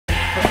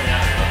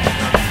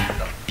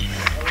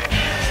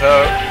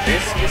So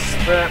this is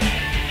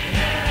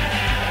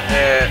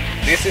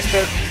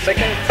the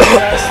second to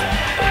last.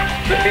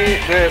 Could be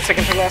the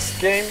second to last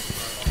game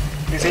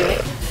this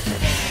evening.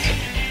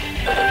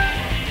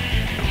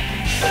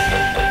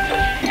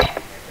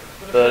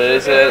 But it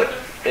is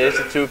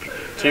a two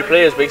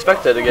players we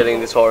expected getting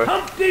this far.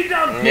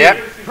 Yeah.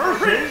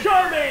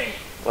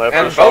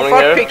 And both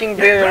are picking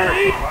their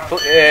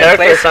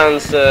characters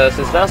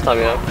since last time,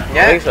 yeah.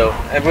 I think so.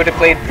 And would have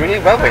played really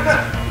well with.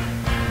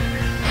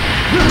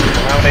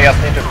 Now they just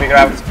need to figure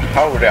out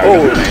how they are.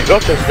 Oh,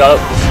 DroQshrex got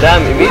the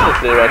slam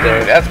immediately right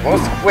there. That was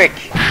quick.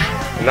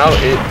 Now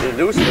it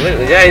loses a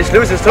little. Yeah, it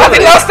loses totally.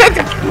 They lost it!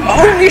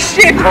 Holy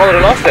shit! Already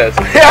lost it.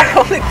 Yeah,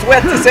 only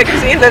 20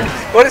 seconds in and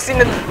what is in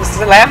the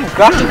slam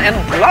gotten and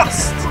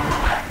lost?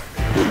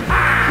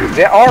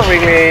 There are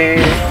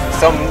really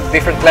some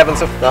different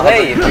levels of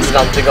play.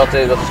 HumptyTrumpty got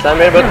the slam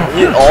here, but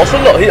he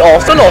also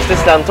lost his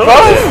slam too.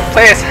 Both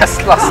players has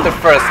lost the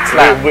first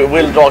slam.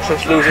 Will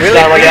DroQshrex lose his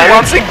slam again?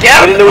 Once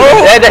again! Will he lose?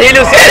 Yeah, he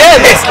loses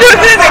again! He's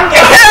losing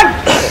again!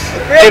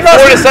 In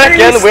 40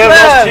 seconds, we have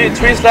lost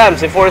 3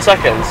 slams in 40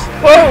 seconds.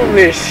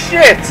 Holy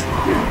shit!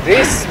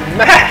 This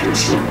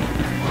match!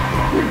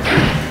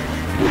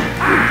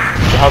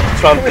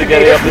 HumptyTrumpty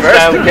getting up the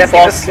slam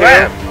fast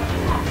here.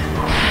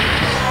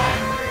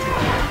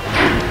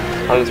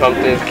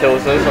 HumptyTrumpty is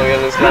closest on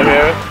getting the slam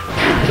here.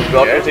 The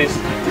DroQshrex is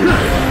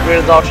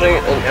really dodging.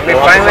 And we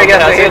finally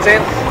get the hit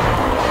in.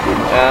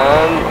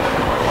 And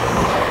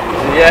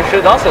he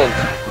actually doesn't.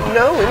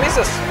 No, he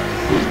misses.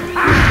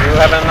 You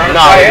have another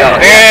try.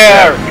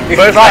 There! If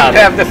you like to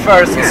have the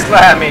first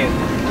slam in.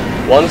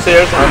 1-0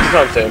 to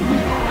HumptyTrumpty.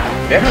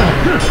 Yeah.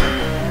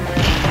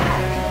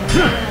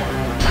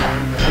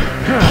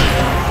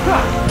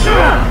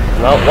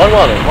 No,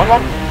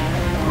 1-1.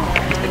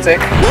 It's a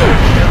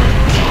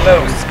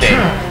close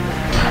game.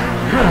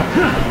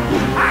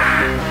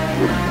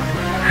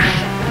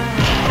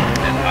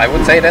 And I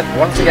would say that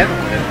once again,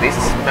 this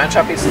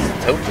matchup is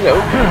totally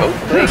open. Both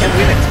players can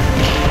win it.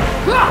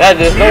 Yeah,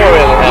 there's no one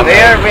really having.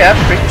 There we have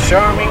Pretty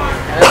Charming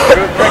and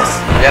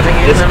DroQshrex.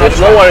 There's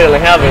no one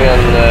really having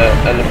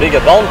a big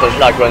advantage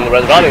like when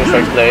RååLan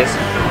plays.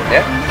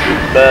 Yeah.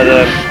 But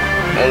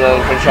and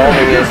then Pretty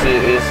Charming is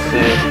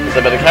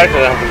a better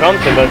character than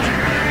HumptyTrumpty, but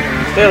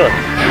still,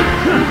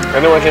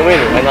 anyone can win.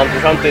 And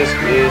HumptyTrumpty is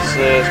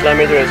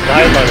slam meter is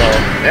high by now.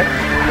 Yeah.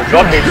 The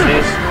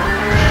DroQshrex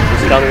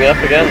is coming up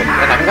again.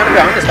 And I'm gonna be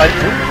honest, I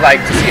would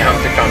like to see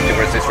HumptyTrumpty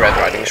versus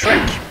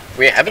Shrek.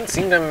 We haven't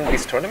seen them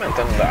this tournament,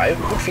 and I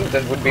would think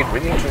that would be a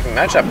really interesting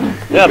matchup.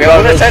 Yeah, we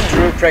already said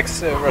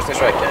DroQshrex versus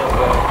Shrek, and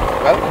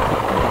well,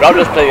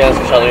 brothers play against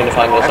each other in the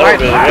finals. I might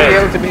be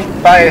able to be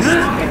biased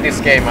in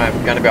this game. I'm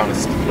gonna be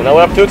honest. So now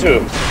we're up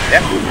 2-2.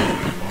 Yeah.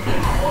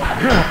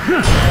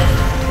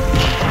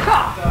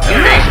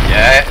 Okay.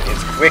 Yeah,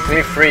 it's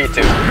quickly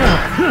 3-2.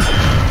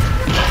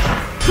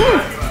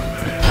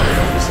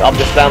 It's up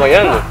the slam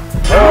again.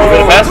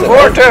 Oh,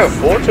 4-2.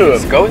 4-2.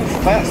 It's going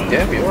fast.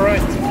 Yeah, you're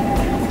right.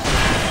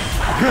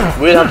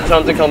 Will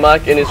HumptyTrumpty come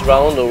back in his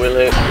round, or will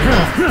he?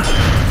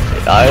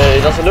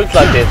 It doesn't look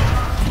like it.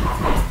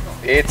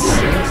 It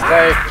seems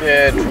like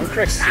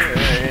DroQshrex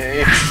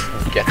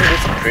it's getting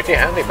this pretty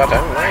handy, but I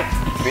might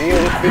be a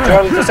little bit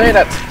early to say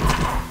that.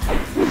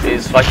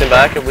 He's fighting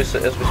back as we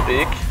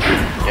speak.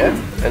 Yeah.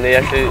 And he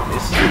actually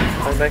is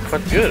fighting back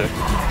quite good.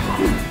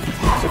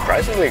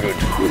 Surprisingly good.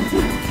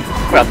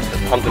 Well,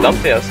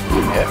 HumptyTrumpty, yes.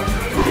 Yeah.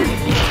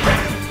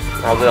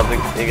 HumptyTrumpty,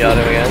 he got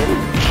him again.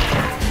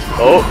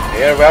 Oh,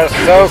 here we are so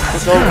close to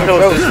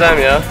slam,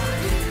 yeah.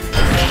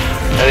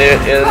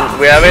 And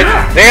we have it.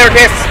 There it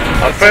is!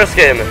 Our first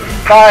game.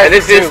 5-2. And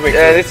this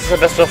is a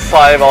best of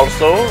 5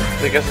 also,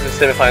 because it's a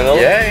semi-final.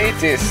 Yeah,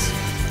 it is.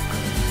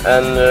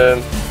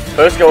 And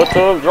first go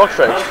to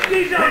DroQshrex.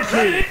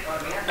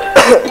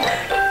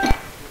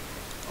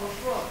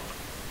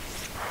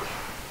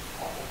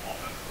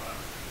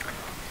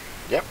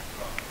 Yep.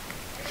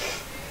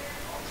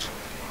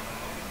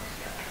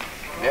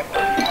 Yep.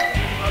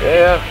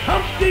 Yeah.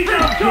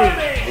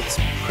 It's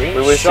pretty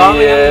we will strong.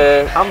 See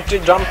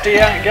HumptyTrumpty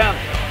again.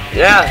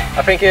 Yeah.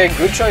 I think a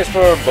good choice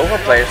for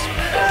both players.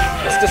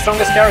 It's the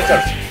strongest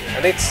character,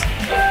 and it's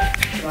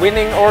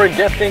winning or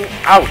getting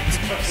out.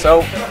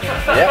 So,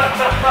 yeah.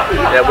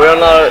 Yeah, we're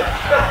on our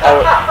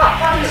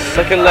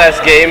second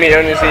last game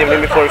here this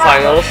evening before the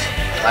finals.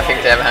 I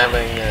think they're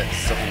having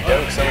some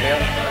jokes over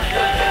there.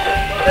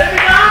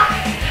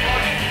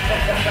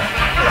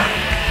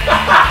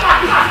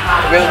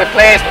 Will the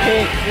players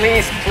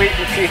please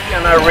pick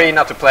an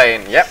arena to play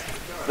in? Yep.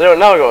 There,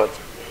 now we go.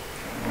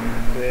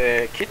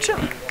 The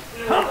kitchen.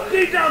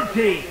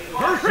 HumptyTrumpty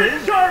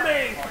versus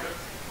Charming.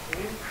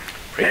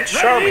 Pretty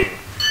charming.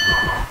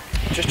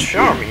 Just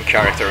charming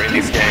character in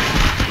this game.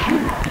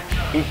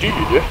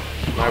 Indeed.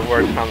 My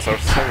word puns are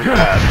so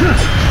bad.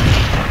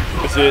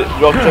 We see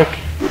DroQshrex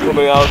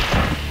coming out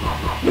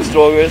the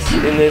strongest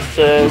in this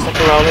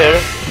second round here.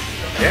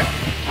 Yeah.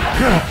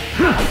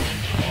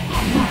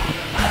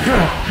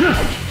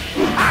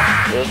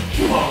 Just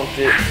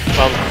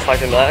HumptyTrumpty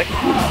fighting back.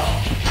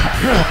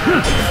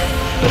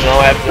 But now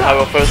I have to have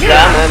a first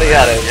slam and he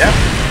got it. Yeah.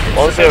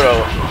 1-0.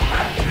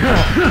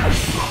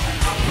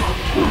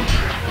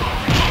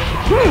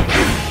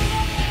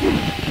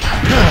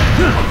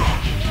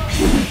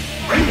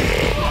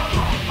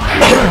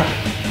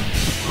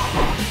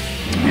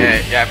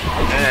 Yeah.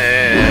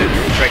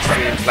 DroQshrex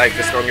seems like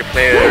the stronger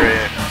player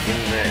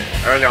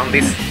early on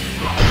this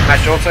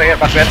match also here,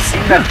 but we have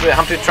seen that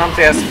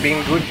HumptyTrumpty has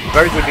been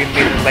very good in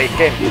mid and late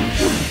game.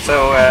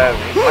 So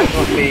it might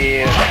not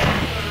be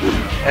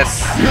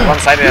as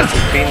one-sided as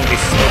it's been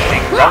this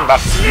opening round,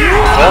 but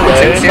Well, with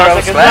 2-0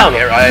 second slam round.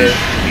 here, I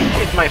think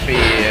it might be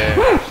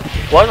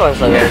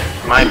one-sided.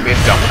 might be a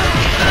jump.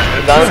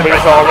 Dan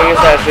Prince Charming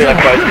is actually a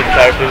quite good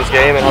character in this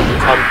game, and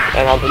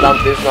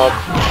HumptyTrumpty is not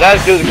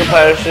that good in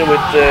comparison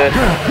with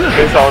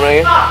Prince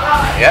Charming.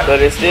 Yeah.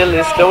 But it still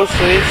is close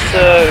to his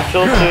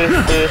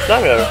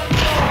slam here.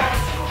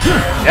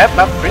 Yeah,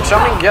 but Prince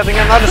Charming getting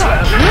another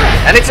slam.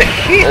 And it's a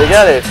hit! And you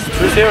got it,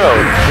 3-0.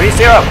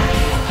 3-0.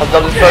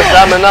 HumptyTrumpty's first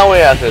slam, and now we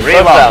have it. First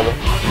Real slam.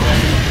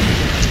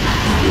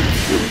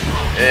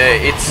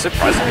 It's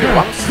surprisingly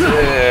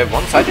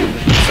one-sided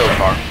so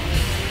far.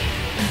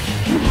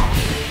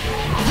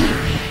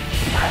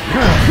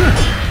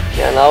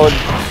 Yeah, now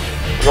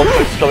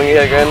DroQshrex is coming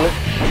here again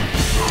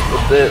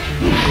with the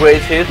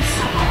great hits.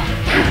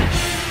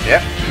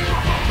 Yeah.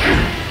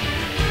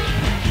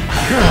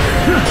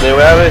 There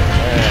we have it.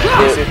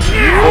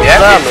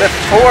 Yeah, it's a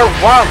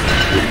 4-1.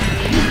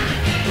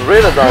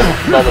 Really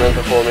dominant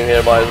performing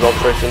here by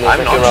DroQshrex in the I'm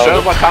second not round.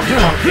 sure what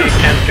HumptyTrumpty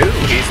can do.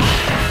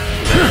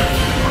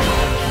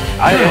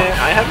 I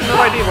have no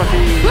idea what he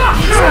needs to do.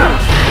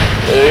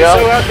 There you go.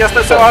 So just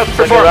so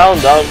Second round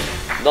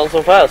done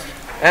so fast.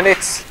 And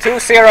it's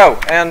 2-0,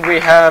 and we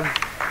have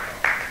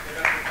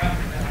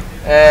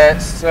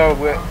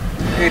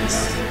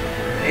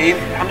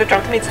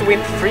HumptyTrumpty needs to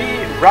win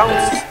 3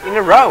 rounds in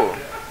a row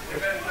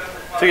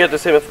To get the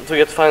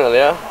final,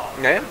 yeah.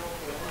 Yeah,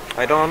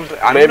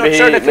 I'm Maybe not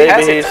sure that he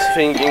has he's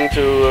thinking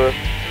to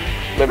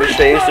maybe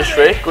change to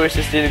Shrek, or is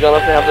he still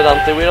gonna have the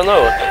Dante? We don't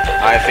know.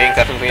 I think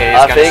definitely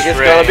I think it's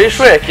gonna be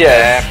Shrek,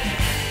 yes.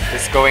 Yeah,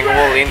 it's going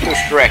all into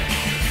Shrek.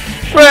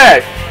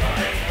 Shrek!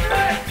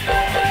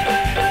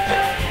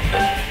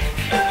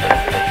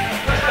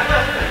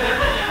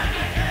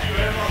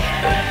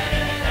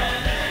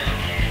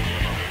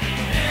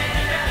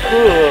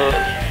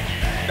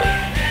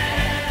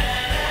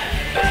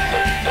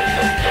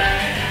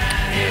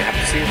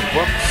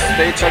 What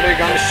stage are they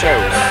gonna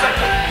choose?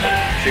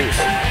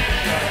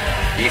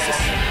 Jesus,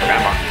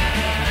 grandma.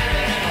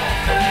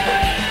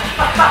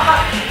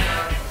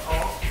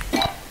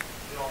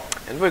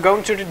 And we're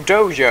going to the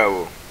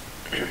dojo.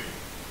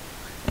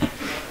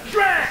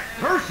 Shrek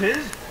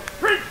versus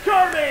Prince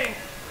Charming.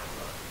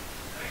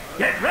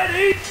 Get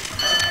ready.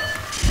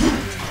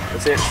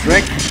 Let's see,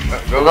 Shrek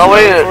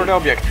going for the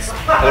object.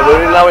 And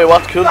we're now in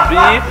what could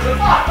be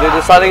the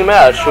deciding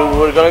match, who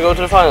we're gonna go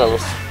to the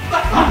finals.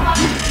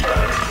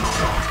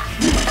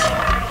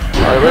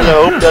 I really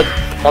hope that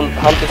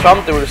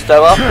HumptyTrumpty will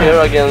step up here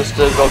against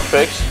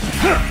DroQshrex.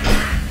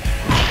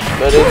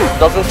 But it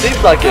doesn't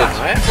seem like it.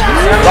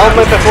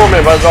 Dominant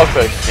performing by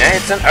DroQshrex. Yeah,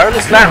 it's an early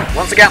slam,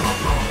 once again.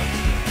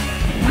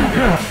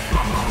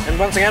 And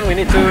once again, we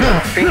need to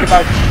think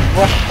about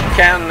what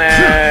can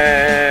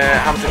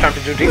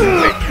HumptyTrumpty do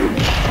differently.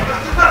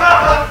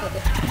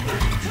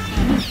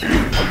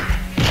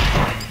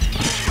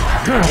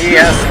 He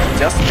has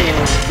just been...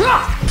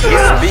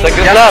 He's being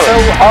just so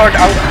hard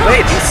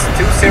outplayed. He's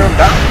 2-0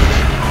 down.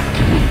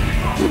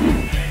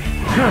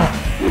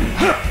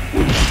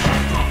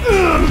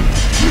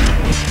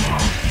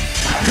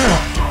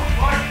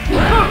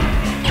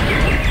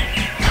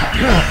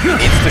 He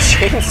needs to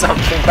change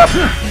something, but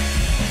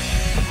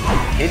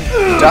he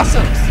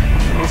doesn't.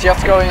 He's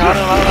just going on and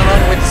on and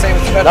on with the same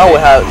strategy.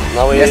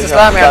 Now we has a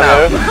slam here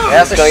now. He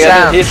has a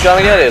chance. He's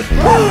gonna get it.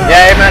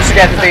 Yeah, he managed to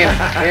get it in.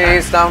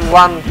 He's down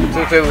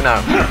 1-2 now.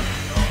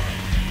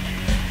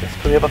 Let's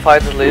put up a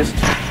fight at least.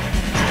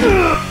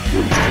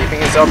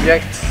 Keeping his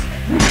object.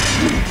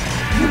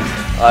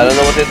 I don't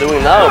know what they're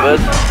doing now, but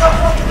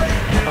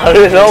I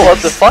don't know what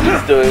the fuck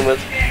he's doing, but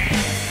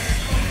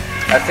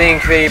I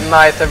think they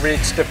might have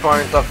reached the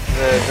point of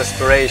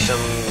desperation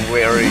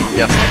where he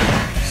just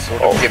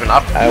sort of given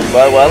up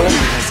well,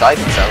 inside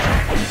himself.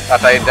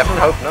 But I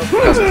definitely hope not,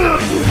 because he's a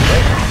really good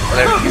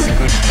player. Well, he's a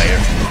good player,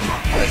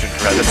 I should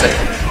rather say.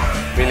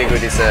 Really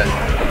good is an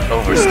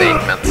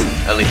overstatement,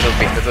 a little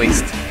bit at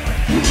least.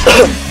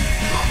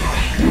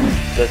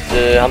 But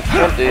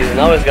HumptyTrumpty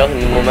now has got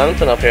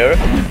momentum up here.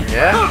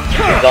 Yeah.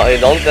 He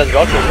don't let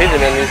DroQshrex hit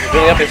him, and he's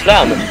bringing up his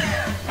slam.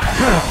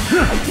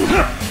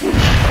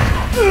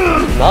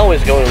 Now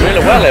he's going really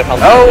well here.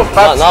 Oh,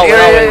 but now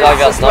here is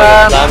a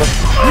slam.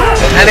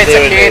 And it's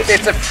a hit,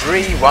 it's a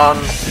 3-1.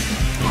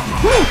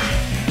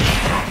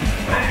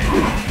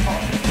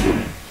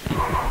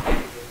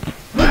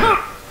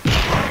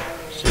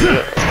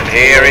 And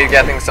here he's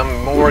getting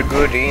some more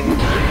good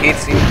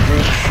hits in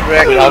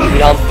DroQshrex. Will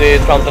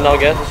HumptyTrumpty now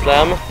get a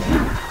slam?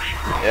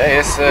 Yeah, he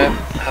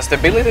has the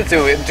ability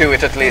to do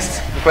it at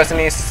least. The question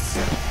is,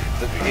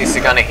 is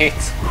he gonna hit?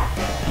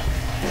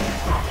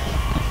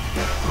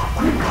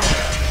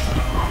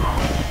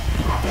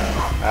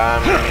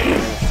 I'm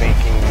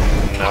thinking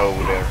no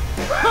there.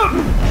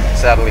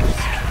 Sadly.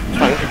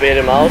 Trying to bait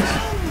him out.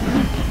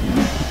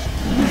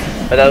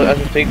 But as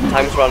we speak,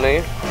 time's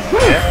running.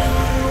 Yeah.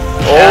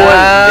 Oh,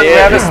 and we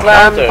have a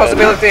slam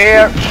possibility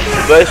here.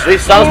 But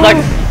it sounds like...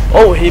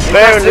 Oh, he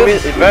barely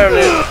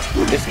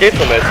escaped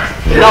from it.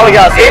 Now we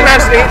got he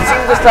managed to hit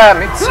in the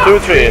slam. It's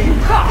 2-3.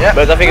 Yeah.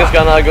 But I think it's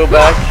gonna go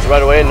back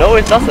right away. No,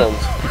 it doesn't.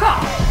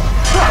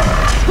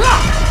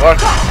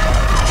 What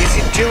is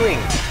he doing?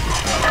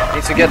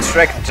 Needs to get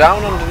Shrek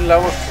down on the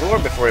lower floor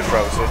before he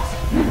throws it.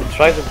 He's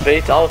trying to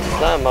bait out the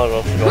slam out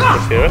of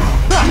DroQshrex here.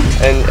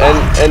 And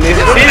he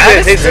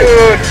managed to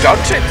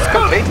dodge it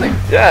completely.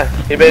 Yeah,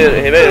 he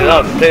baited it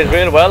out. He played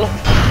really well.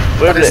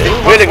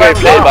 Really great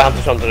play by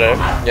HumptyTrumpty there.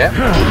 Yeah.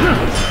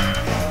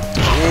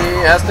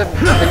 He has the...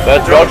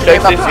 But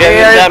DroQshrex is getting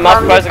the slam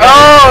up twice again.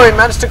 Oh, he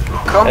managed to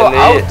combo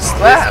out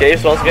slam. He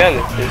escapes once again.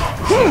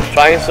 He's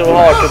trying so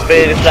hard to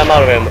bait the slam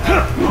out of him.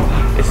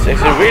 It's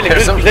actually really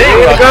good play.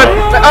 Really good.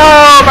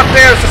 Oh, but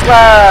there's the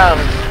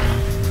slam.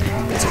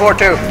 It's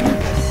 4-2.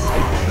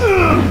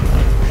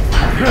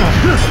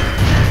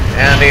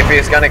 And if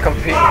he's gonna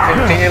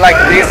continue like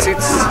this,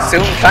 it's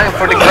soon time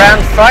for the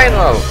grand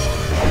final.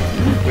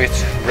 With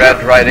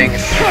Red riding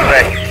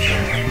Shrek,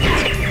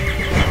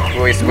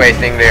 who is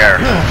waiting there.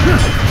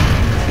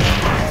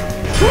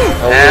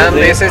 And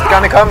this is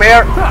gonna come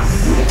here.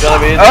 It's gonna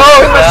be he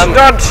must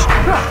dodge.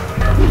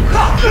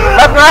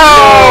 But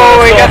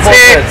no, he gets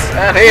hit.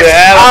 And he's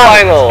out.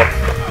 Final.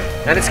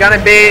 And it's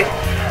gonna be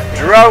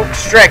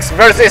DroQshrex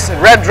versus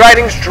Red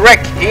riding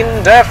Shrek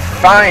in the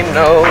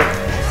final.